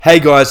Hey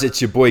guys,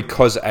 it's your boy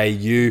Cos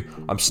AU.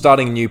 I'm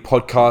starting a new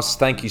podcast.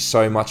 Thank you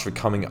so much for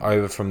coming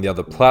over from the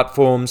other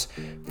platforms.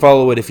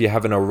 Follow it if you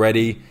haven't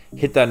already.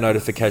 Hit that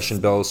notification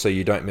bell so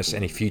you don't miss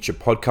any future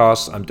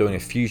podcasts. I'm doing a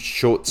few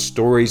short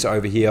stories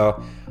over here,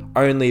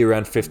 only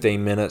around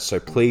 15 minutes, so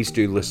please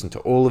do listen to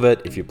all of it.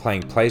 If you're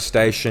playing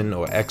PlayStation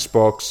or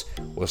Xbox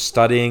or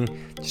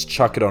studying, just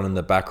chuck it on in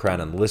the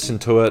background and listen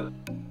to it.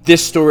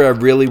 This story I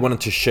really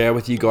wanted to share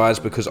with you guys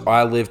because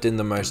I lived in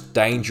the most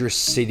dangerous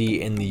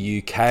city in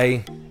the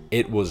UK.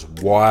 It was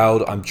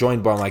wild. I'm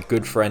joined by my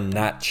good friend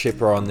Nat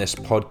Chipper on this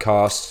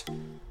podcast.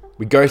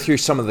 We go through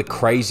some of the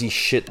crazy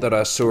shit that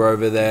I saw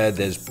over there.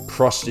 There's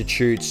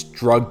prostitutes,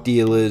 drug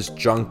dealers,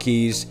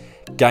 junkies,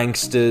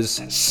 gangsters,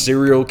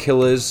 serial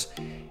killers.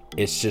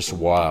 It's just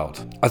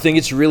wild. I think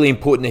it's really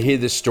important to hear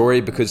this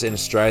story because in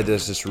Australia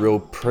there's this real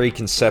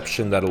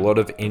preconception that a lot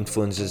of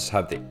influencers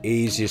have the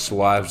easiest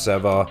lives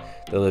ever.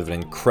 They live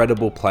in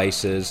incredible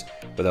places,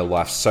 but their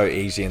life's so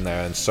easy and they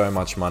earn so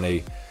much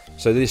money.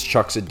 So this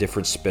chucks a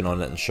different spin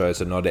on it and shows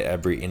that not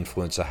every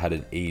influencer had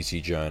an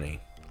easy journey.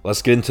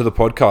 Let's get into the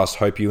podcast.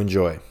 Hope you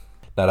enjoy.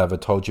 Nat, I've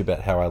told you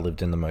about how I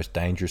lived in the most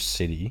dangerous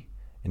city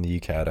in the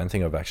UK. I don't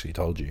think I've actually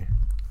told you.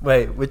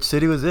 Wait, which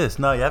city was this?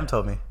 No, you haven't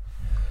told me.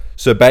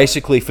 So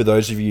basically, for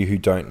those of you who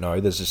don't know,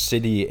 there's a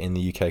city in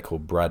the UK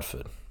called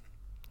Bradford.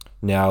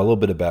 Now, a little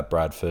bit about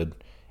Bradford.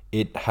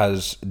 It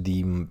has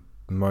the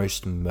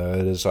most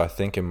murders, I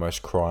think, and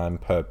most crime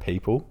per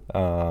people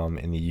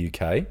in the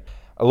UK.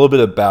 A little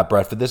bit about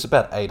Bradford. There's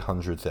about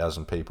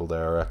 800,000 people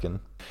there, I reckon.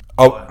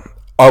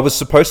 I was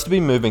supposed to be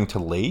moving to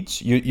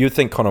Leeds. You'd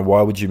think, Connor,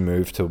 why would you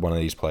move to one of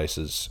these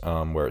places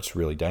where it's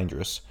really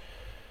dangerous?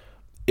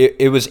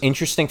 It was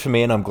interesting for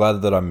me, and I'm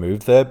glad that I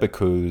moved there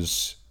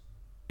because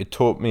it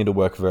taught me to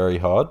work very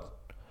hard.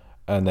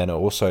 And then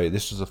also,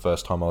 this was the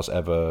first time I was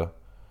ever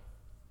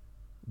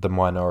the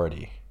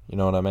minority. You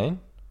know what I mean?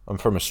 I'm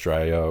from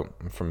Australia.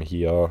 I'm from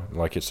here.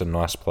 Like, it's a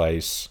nice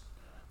place.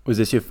 Was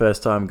this your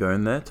first time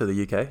going there to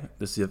the UK?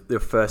 This is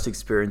your first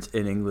experience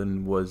in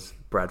England was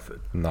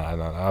Bradford? No.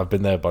 I've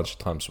been there a bunch of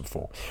times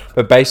before.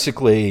 But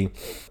basically,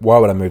 why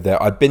would I move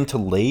there? I've been to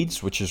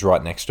Leeds, which is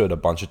right next to it, a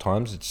bunch of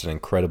times. It's an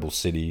incredible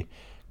city.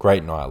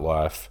 Great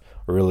nightlife.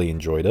 I really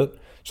enjoyed it.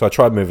 So I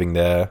tried moving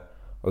there.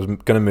 I was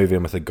going to move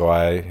in with a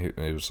guy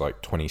who was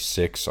like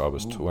 26. I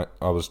was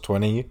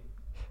 20.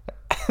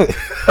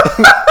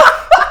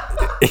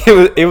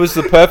 It was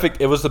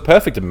the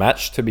perfect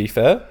match, to be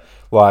fair.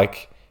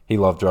 Like, he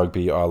loved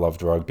rugby, I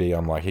loved rugby.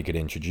 I'm like, he could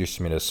introduce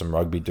me to some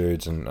rugby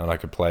dudes and I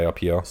could play up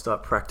here.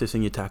 Start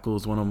practicing your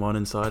tackles one-on-one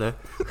inside, eh?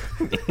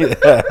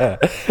 Yeah,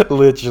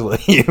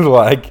 literally.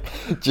 Like,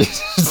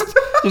 just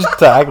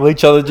tackle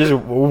each other, just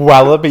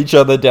wallop each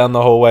other down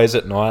the hallways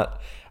at night.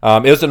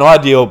 It was an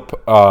ideal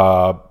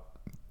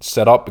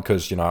setup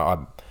because, you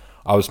know,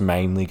 I was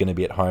mainly going to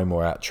be at home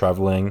or out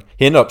traveling.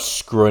 He ended up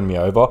screwing me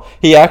over.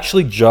 He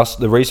actually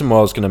the reason why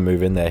I was going to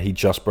move in there, he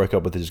just broke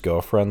up with his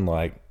girlfriend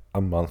like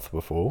a month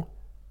before.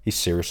 He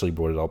seriously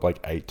brought it up like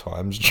 8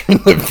 times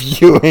during the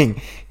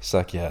viewing. He's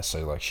like, yeah,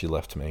 so like she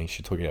left me.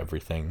 She took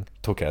everything.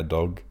 Took our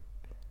dog.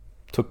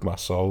 Took my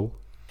soul.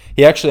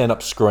 He actually ended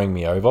up screwing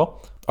me over.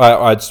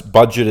 I'd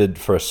budgeted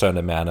for a certain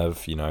amount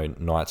of, you know,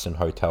 nights in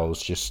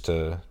hotels just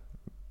to,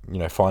 you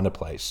know, find a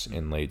place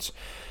in Leeds.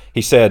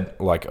 He said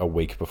like a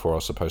week before I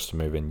was supposed to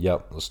move in,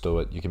 yep, let's do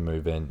it. You can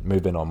move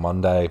in on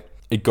Monday.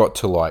 It got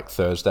to like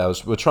Thursday.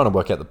 We're trying to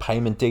work out the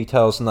payment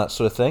details and that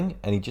sort of thing.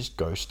 And he just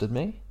ghosted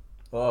me.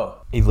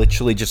 Oh. He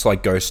literally just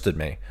like ghosted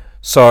me.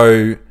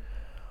 So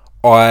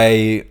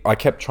I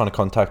kept trying to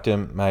contact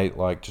him, mate,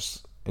 like,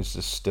 just, is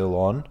this still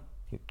on?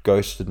 He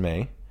ghosted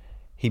me.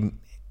 I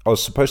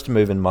was supposed to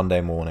move in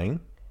Monday morning.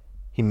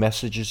 He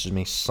messages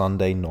me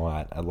Sunday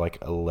night at like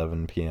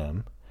 11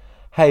 p.m.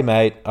 Hey,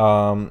 mate,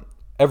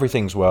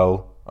 everything's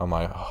well. I'm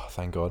like, oh,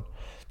 thank God.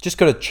 Just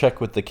got to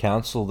check with the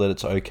council that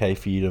it's okay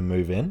for you to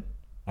move in.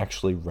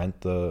 Actually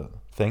rent the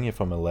thing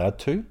if I'm allowed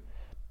to.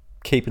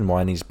 Keep in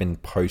mind, he's been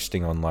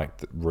posting on like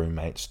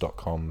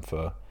roommates.com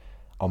for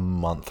a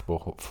month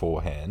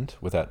beforehand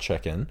without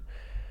check-in.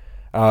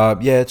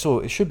 Yeah,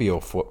 it should be all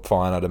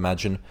fine, I'd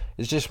imagine.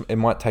 It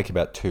might take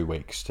about 2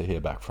 weeks to hear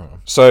back from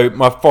him. So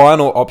my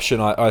final option,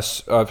 I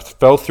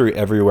fell through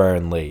everywhere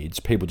in Leeds.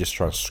 People just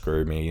trying to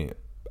screw me,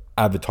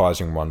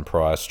 advertising one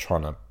price,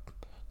 trying to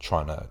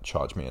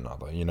charge me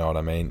another. You know what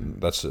I mean?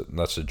 That's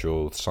a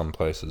jewel with some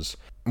places.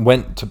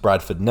 Went to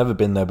Bradford, never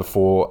been there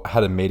before.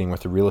 Had a meeting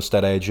with a real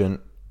estate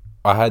agent.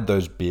 I had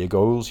those beer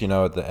goggles, you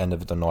know, at the end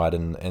of the night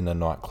in a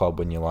nightclub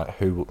when you're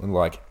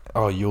like,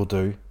 oh, you'll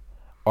do.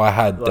 I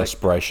had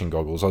desperation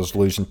goggles. I was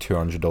losing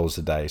 $200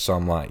 a day. So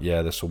I'm like,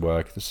 yeah, this will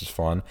work. This is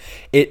fine.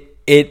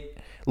 It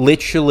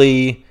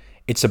literally,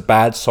 it's a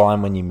bad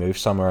sign when you move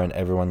somewhere and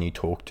everyone you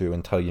talk to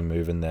until you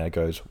move in there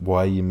goes,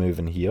 why are you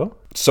moving here?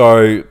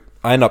 So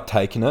I end up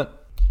taking it.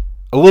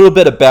 A little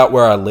bit about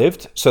where I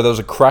lived. So there was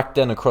a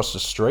crackdown across the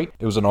street.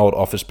 It was an old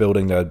office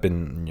building that had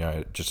been, you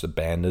know, just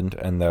abandoned.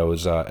 And there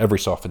was every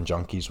so often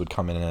junkies would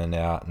come in and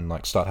out and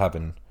like start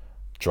having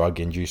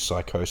drug-induced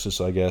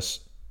psychosis, I guess,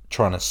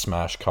 trying to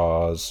smash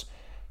cars,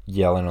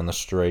 yelling on the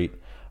street.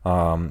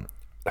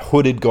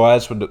 Hooded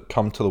guys would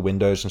come to the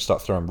windows and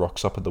start throwing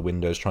rocks up at the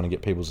windows, trying to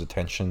get people's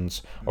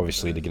attentions,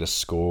 obviously to get a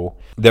score.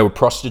 There were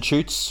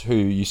prostitutes who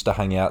used to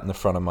hang out in the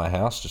front of my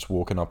house, just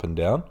walking up and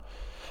down.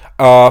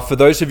 For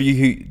those of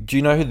you do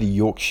you know who the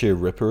Yorkshire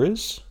Ripper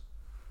is?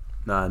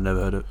 Nah, never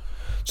heard of it.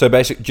 So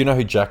basically, do you know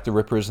who Jack the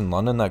Ripper is in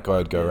London? That guy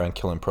would go around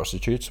killing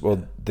prostitutes.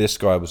 Well, this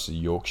guy was the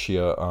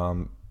Yorkshire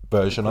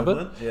version of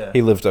it. Yeah.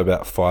 He lived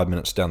about 5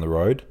 minutes down the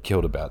road,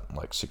 killed about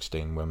like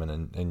 16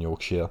 women in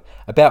Yorkshire.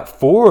 About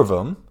 4 of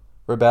them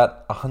were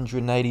about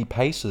 180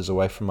 paces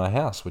away from my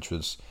house, which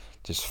was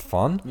just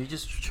fun. You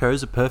just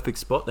chose a perfect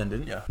spot then,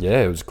 didn't you?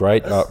 Yeah, it was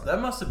great. That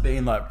must have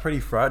been like pretty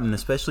frightening,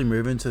 especially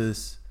moving to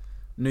this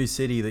new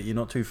city that you're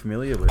not too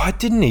familiar with. I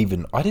didn't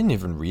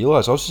even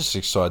realize. I was just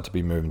excited to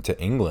be moving to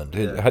England.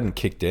 It hadn't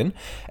kicked in,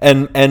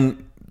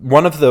 and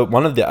one of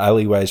the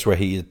alleyways where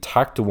he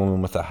attacked a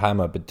woman with a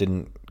hammer, but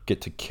didn't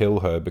get to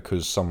kill her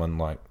because someone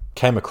like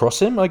came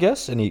across him, I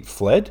guess, and he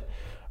fled.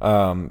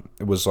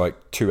 It was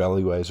like 2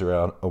 alleyways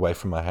away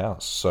from my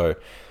house, so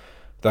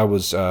that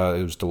was it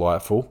was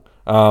delightful.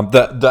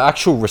 The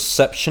actual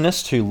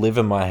receptionists who live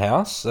in my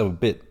house are a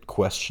bit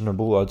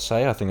questionable, I'd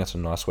say. I think that's a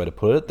nice way to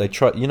put it. They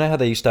try, you know how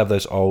they used to have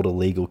those old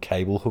illegal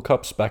cable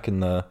hookups back in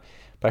the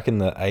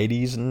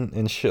 80s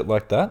and shit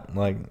like that?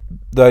 Like,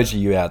 those of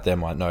you out there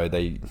might know,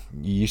 you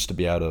used to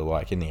be able to,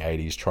 like, in the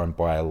 80s, try and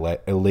buy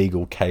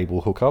illegal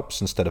cable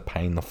hookups instead of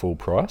paying the full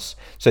price.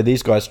 So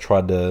these guys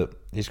tried to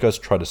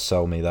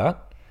sell me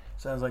that.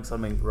 Sounds like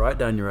something right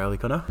down your alley,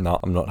 Connor. No,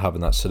 I'm not having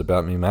that said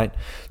about me, mate.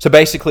 So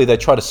basically, they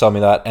tried to sell me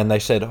that, and they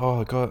said,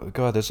 "Oh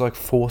God, there's like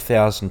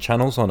 4,000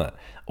 channels on it.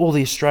 All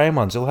the Australian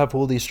ones. They'll have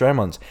all the Australian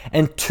ones,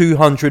 and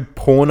 200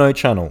 porno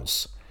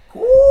channels."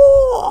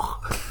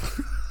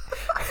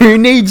 Who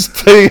needs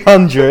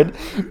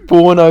 200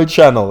 porno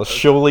channels?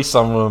 Surely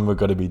some of them are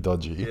going to be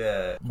dodgy.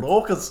 Yeah,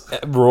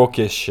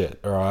 raucous shit.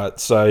 All right.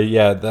 So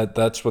yeah,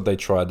 that's what they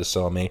tried to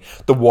sell me.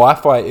 The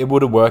Wi-Fi, it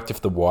would have worked if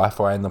the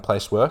Wi-Fi in the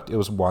place worked. It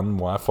was one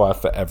Wi-Fi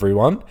for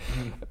everyone,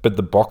 but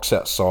the box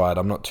outside,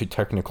 I'm not too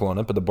technical on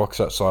it, but the box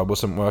outside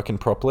wasn't working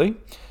properly.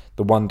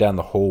 The one down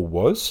the hall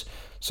was.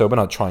 So when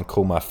I'd try and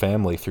call my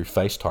family through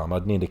FaceTime,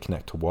 I'd need to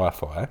connect to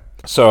Wi-Fi.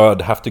 So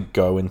I'd have to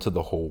go into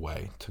the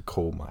hallway to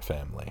call my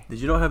family. Did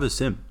you not have a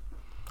SIM?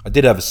 I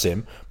did have a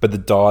SIM, but the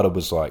data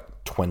was like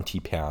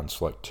 £20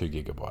 for like 2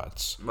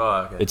 gigabytes.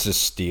 Oh, okay. It's a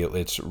steal.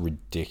 It's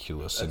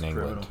ridiculous. That's in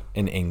England. criminal.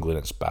 In England,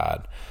 it's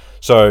bad.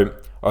 So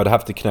I'd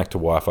have to connect to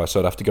Wi-Fi. So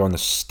I'd have to go in the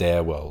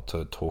stairwell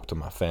to talk to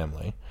my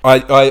family.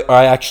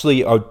 I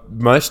actually,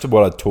 most of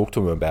what I'd talk to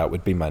him about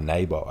would be my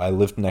neighbor. I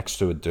lived next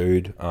to a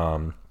dude,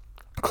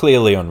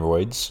 clearly on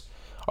roids.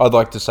 I'd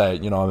like to say,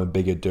 I'm a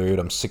bigger dude.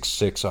 I'm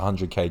 6'6",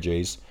 100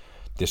 kgs.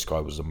 This guy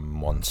was a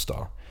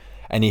monster.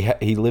 And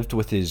he lived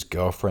with his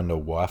girlfriend or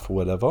wife or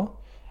whatever,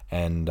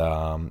 and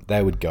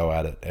they would go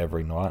at it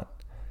every night.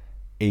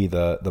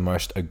 Either the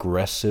most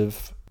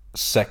aggressive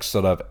sex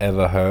that I've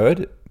ever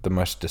heard, the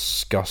most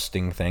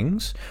disgusting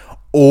things,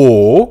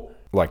 or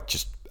like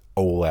just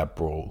all-out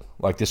brawl.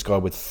 Like, this guy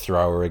would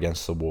throw her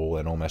against the wall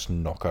and almost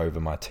knock over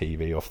my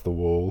TV off the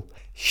wall.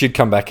 She'd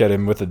come back at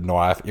him with a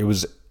knife.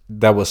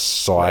 That was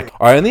psych.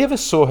 I only ever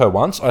saw her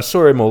once. I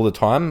saw him all the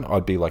time.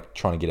 I'd be like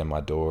trying to get in my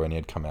door, and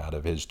he'd come out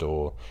of his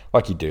door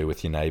like you do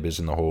with your neighbours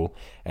in the hall,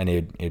 and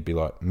he'd be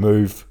like,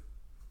 "Move,"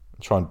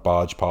 try and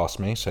barge past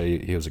me. So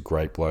he was a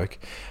great bloke.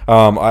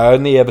 I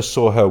only ever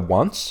saw her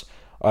once.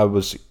 I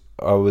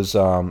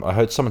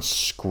heard someone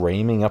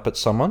screaming up at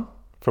someone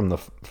from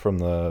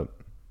the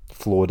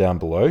floor down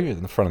below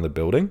in the front of the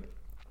building.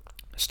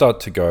 Start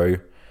to go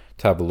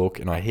to have a look,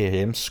 and I hear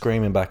him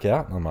screaming back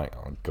out, and I'm like,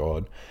 "Oh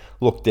God."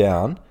 Look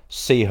down,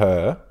 see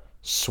her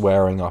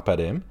swearing up at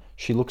him.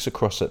 She looks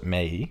across at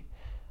me,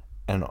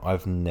 and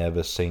I've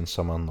never seen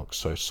someone look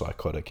so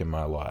psychotic in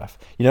my life.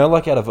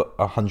 Like out of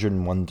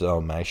 101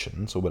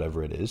 Dalmatians, or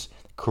whatever it is,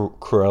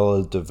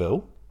 Cruella de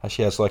Vil, how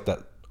she has like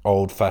that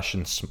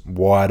old-fashioned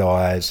wide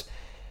eyes,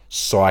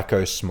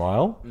 psycho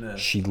smile. Yeah.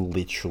 She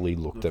literally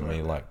looked at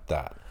me like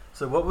that.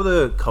 So what were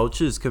the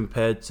cultures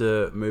compared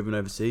to moving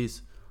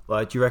overseas?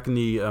 Like, do you reckon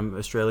the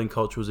Australian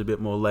culture was a bit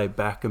more laid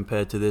back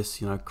compared to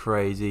this,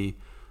 crazy,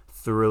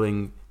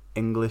 thrilling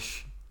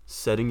English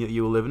setting that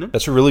you were living in?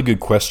 That's a really good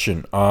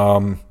question.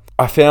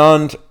 I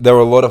found there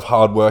were a lot of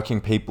hardworking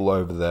people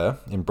over there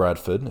in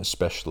Bradford,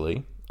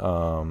 especially,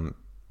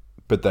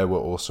 but there were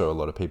also a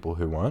lot of people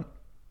who weren't.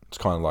 It's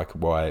kind of like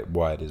why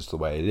it is the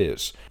way it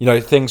is.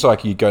 Things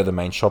like you go to the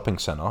main shopping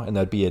centre, and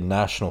there'd be a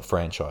national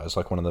franchise,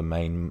 like one of the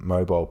main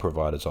mobile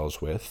providers I was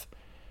with.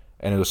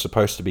 And it was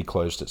supposed to be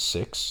closed at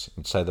 6.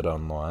 It'd say that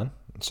online,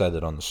 it'd say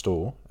that on the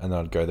store, and then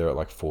I'd go there at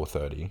like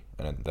 4:30,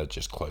 and they'd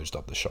just closed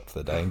up the shop for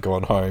the day and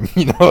gone home.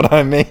 You know what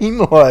I mean?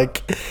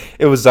 Like,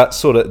 it was that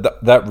sort of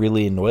that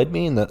really annoyed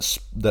me, and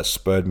that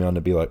spurred me on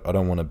to be like, I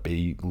don't want to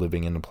be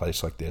living in a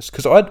place like this,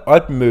 because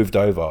I'd moved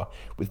over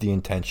with the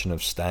intention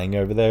of staying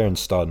over there and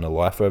starting a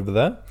life over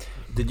there.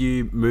 Did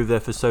you move there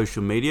for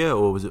social media,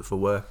 or was it for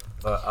work,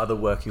 other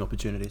working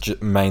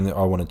opportunities? Mainly,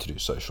 I wanted to do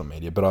social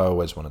media, but I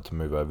always wanted to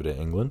move over to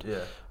England. Yeah.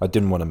 I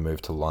didn't want to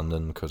move to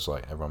London because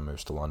like everyone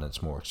moves to London,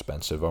 it's more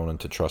expensive. I wanted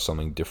to try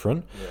something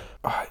different.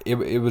 Yeah.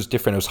 It was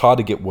different. It was hard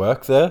to get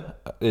work there.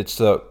 It's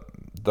the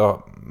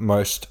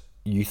most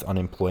youth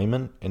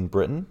unemployment in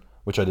Britain,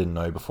 which I didn't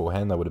know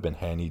beforehand. That would have been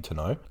handy to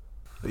know.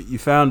 You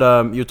found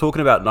you're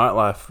talking about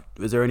nightlife.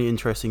 Is there any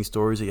interesting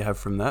stories that you have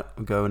from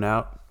that? Going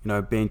out,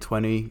 being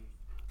 20,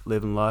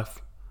 living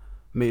life,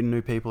 meeting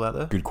new people out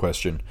there? Good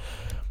question.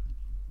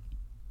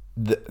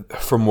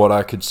 From what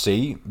I could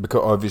see,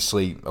 because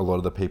obviously a lot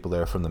of the people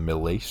there are from the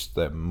Middle East,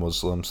 they're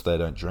Muslims, they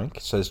don't drink,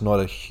 so there's not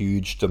a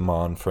huge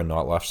demand for a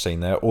nightlife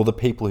scene there. All the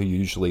people who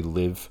usually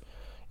live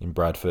in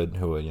Bradford,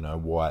 who are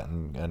white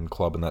and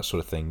club and that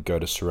sort of thing, go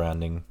to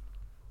surrounding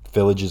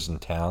villages and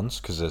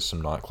towns because there's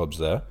some nightclubs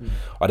there.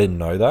 I didn't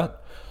know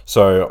that,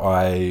 so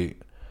I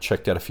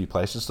checked out a few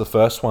places. The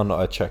first one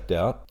I checked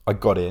out, I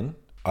got in.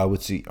 I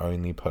was the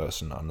only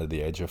person under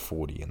the age of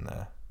 40 in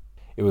there.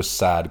 It was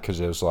sad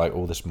because it was like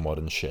all this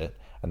modern shit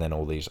and then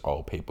all these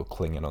old people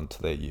clinging onto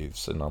their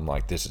youths, and I'm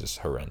like, this is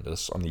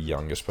horrendous. I'm the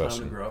youngest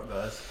person. Time to grow up,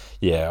 guys.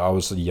 Yeah, I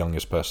was the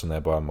youngest person there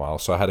by a mile,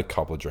 so I had a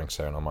couple of drinks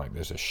there and I'm like,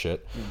 this is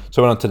shit.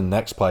 So I went on to the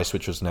next place,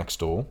 which was next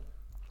door.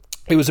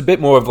 It was a bit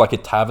more of like a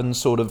tavern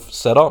sort of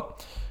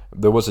setup.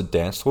 There was a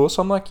dance floor,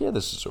 so I'm like, yeah,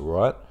 this is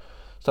alright.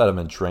 Start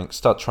having a drink,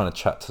 start trying to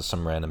chat to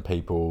some random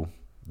people.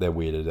 They're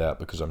weirded out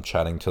because I'm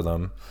chatting to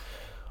them.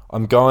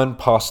 I'm going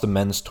past the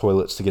men's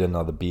toilets to get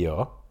another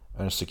beer,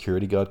 and a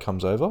security guard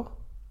comes over,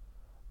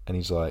 and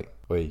he's like,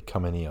 "Wait,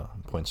 come in here,"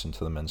 and points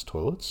into the men's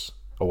toilets,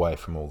 away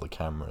from all the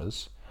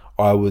cameras.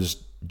 I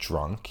was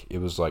drunk. It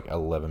was like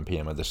 11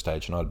 p.m. at this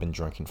stage, and I'd been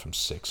drinking from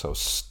 6. I was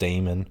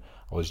steaming.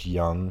 I was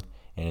young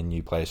in a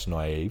new place,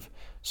 naive.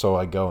 So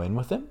I go in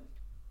with him,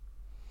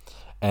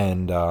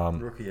 and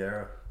Rookie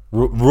era.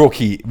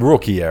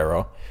 Rookie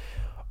era.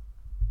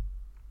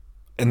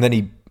 And then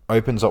he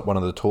opens up one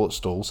of the toilet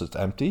stalls. It's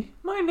empty.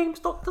 My name's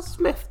Dr.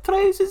 Smith.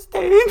 Trousers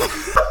down.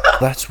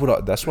 That's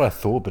what I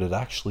thought, but it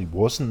actually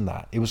wasn't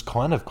that. It was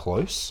kind of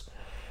close.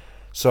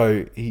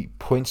 So he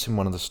points in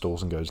one of the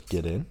stalls and goes,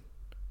 "Get in."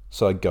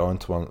 So I go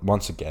into one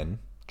once again,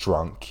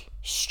 drunk,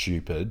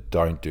 stupid.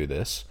 Don't do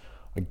this.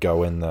 I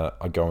go in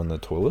the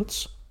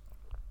toilets.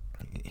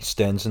 He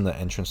stands in the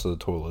entrance of the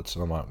toilets,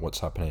 and I'm like, "What's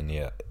happening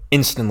here?"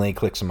 Instantly, it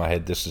clicks in my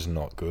head, this is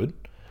not good.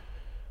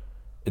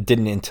 It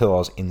didn't until I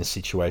was in the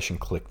situation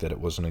click that it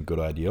wasn't a good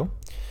idea.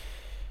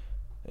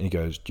 And he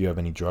goes, "Do you have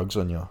any drugs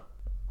on you?"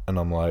 And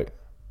I'm like,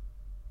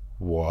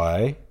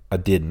 "Why?" I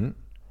didn't.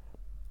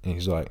 And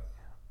he's like,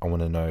 "I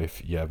want to know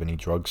if you have any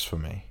drugs for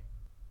me."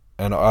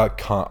 And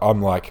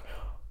I'm like,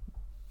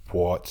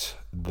 what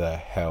the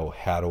hell?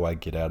 How do I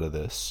get out of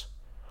this?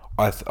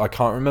 I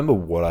can't remember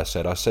what I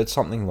said. I said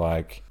something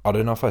like, I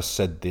don't know if I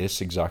said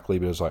this exactly,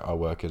 but it was like, I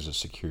work in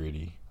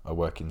security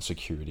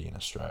in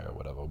Australia or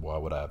whatever. Why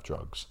would I have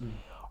drugs?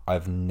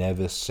 I've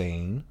never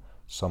seen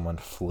someone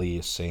flee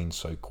a scene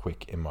so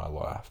quick in my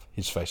life.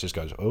 His face just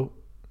goes, oh,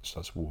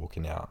 starts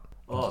walking out.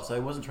 Oh, so he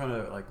wasn't trying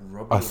to like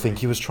rob you? I think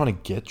he was trying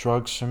to get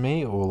drugs from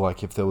me, or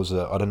like if there was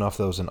I don't know if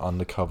there was an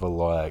undercover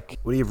like...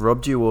 Would he have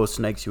robbed you or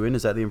snakes you in?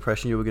 Is that the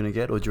impression you were going to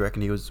get? Or do you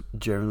reckon he was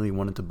generally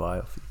wanted to buy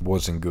off you?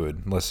 Wasn't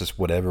good. Unless it's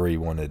whatever he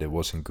wanted, it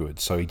wasn't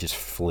good. So he just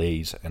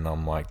flees, and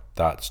I'm like,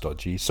 that's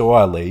dodgy. So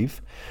I leave.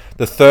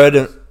 The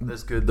third...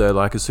 That's good though.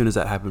 Like as soon as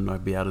that happened,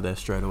 I'd be out of there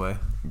straight away.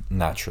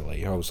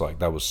 Naturally. I was like,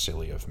 that was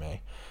silly of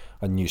me.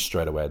 I knew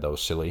straight away that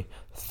was silly.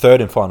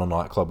 Third and final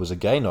nightclub was a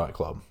gay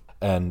nightclub.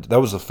 And that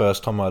was the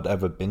first time I'd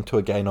ever been to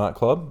a gay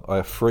nightclub.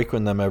 I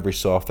frequent them every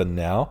so often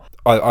now.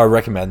 I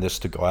recommend this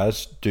to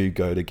guys. Do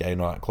go to gay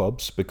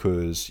nightclubs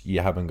because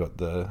you haven't got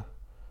the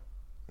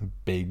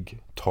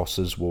big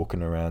tossers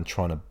walking around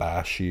trying to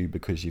bash you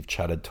because you've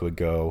chatted to a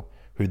girl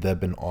who they've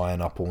been eyeing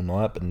up all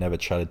night but never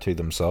chatted to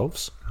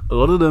themselves. A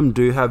lot of them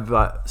do have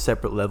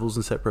separate levels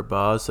and separate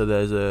bars. So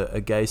there's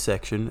a gay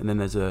section, and then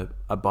there's a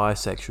bi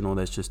section, or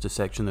there's just a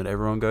section that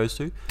everyone goes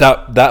to.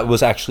 That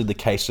was actually the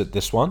case at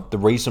this one. The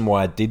reason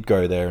why I did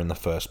go there in the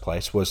first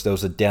place was there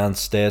was a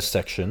downstairs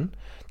section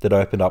that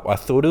opened up. I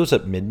thought it was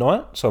at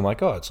midnight, so I'm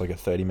like, oh, it's like a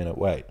 30-minute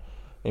wait.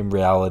 In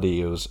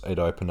reality, it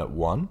opened at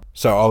 1.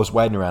 So I was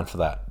waiting around for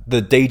that.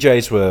 The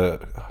DJs were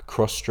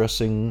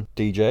cross-dressing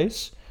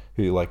DJs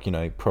who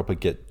properly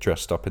get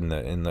dressed up in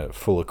the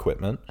full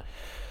equipment.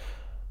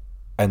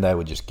 And they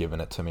were just giving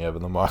it to me over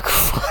the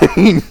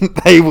microphone.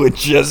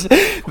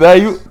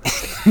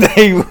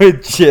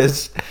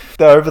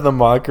 They're over the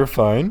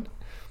microphone.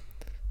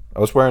 I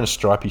was wearing a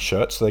stripy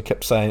shirt, so they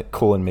kept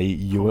calling me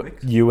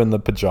you in the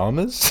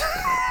pajamas.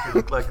 You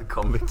look like a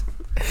convict.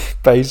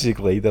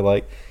 Basically, they're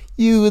like,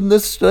 you in the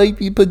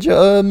stripy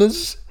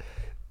pajamas.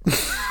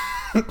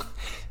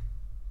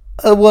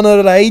 I want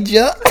to raid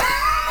you.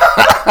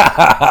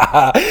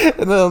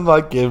 And then I'm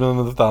like giving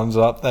them the thumbs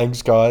up.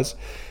 Thanks, guys.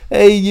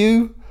 Hey,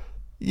 you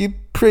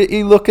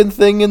pretty looking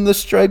thing in the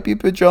stripy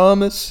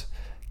pajamas,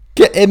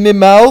 get in my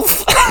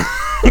mouth.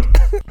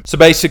 So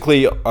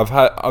basically, I've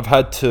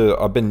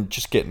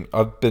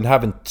been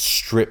having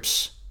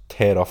strips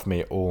teared off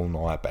me all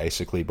night,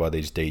 basically, by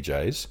these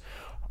DJs.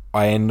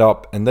 I end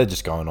up, and they're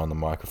just going on the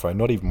microphone,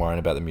 not even worrying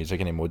about the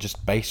music anymore,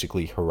 just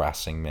basically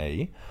harassing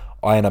me.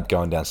 I end up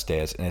going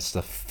downstairs, and it's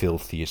the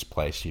filthiest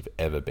place you've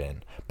ever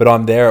been. But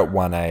I'm there at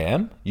 1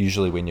 a.m.,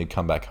 usually when you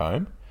come back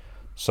home.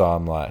 So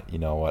I'm like, you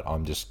know what,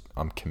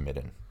 I'm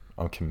committing.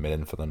 I'm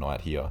committing for the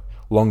night here.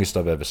 Longest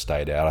I've ever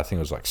stayed out, I think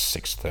it was like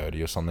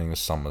 6:30 or something. The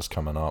summer's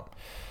coming up.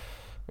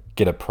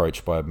 Get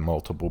approached by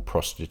multiple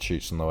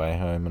prostitutes on the way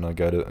home, and I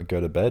go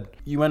to bed.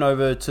 You went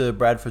over to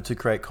Bradford to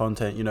create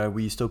content. Were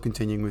you still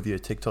continuing with your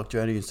TikTok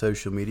journey and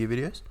social media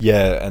videos?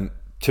 Yeah, and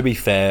to be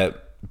fair,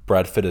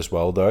 Bradford as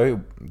well,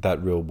 though,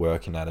 that real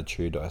work and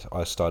attitude,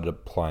 I started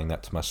applying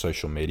that to my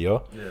social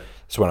media. Yeah.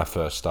 It's when I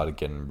first started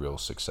getting real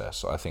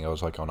success. I think I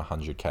was like on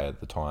 100k at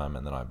the time,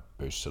 and then I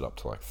boosted up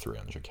to like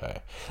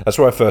 300k. That's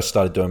where I first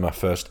started doing my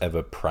first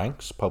ever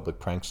pranks, public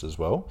pranks as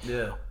well.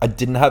 Yeah. I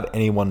didn't have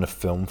anyone to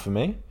film for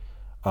me.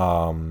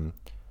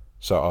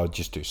 So I'd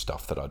just do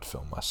stuff that I'd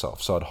film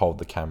myself. So I'd hold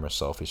the camera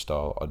selfie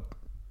style. I'd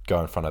go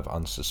in front of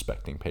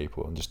unsuspecting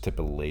people and just tip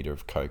a liter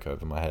of Coke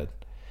over my head.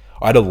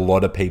 I had a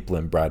lot of people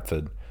in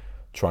Bradford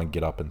try and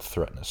get up and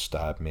threaten to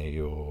stab me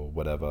or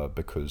whatever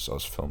because I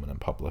was filming in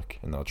public,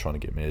 and they were trying to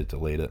get me to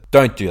delete it.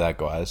 Don't do that,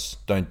 guys.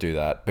 Don't do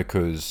that,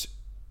 because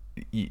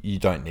you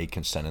don't need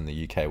consent in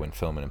the UK when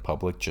filming in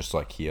public, just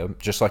like here,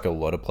 just like a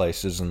lot of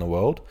places in the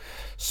world.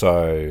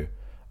 So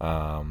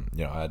I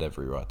had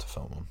every right to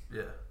film them.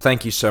 Yeah.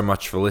 Thank you so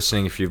much for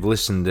listening. If you've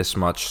listened this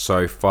much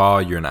so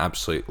far, you're an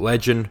absolute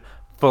legend.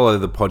 Follow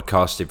the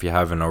podcast if you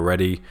haven't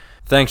already.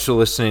 Thanks for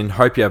listening.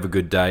 Hope you have a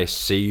good day.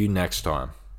 See you next time.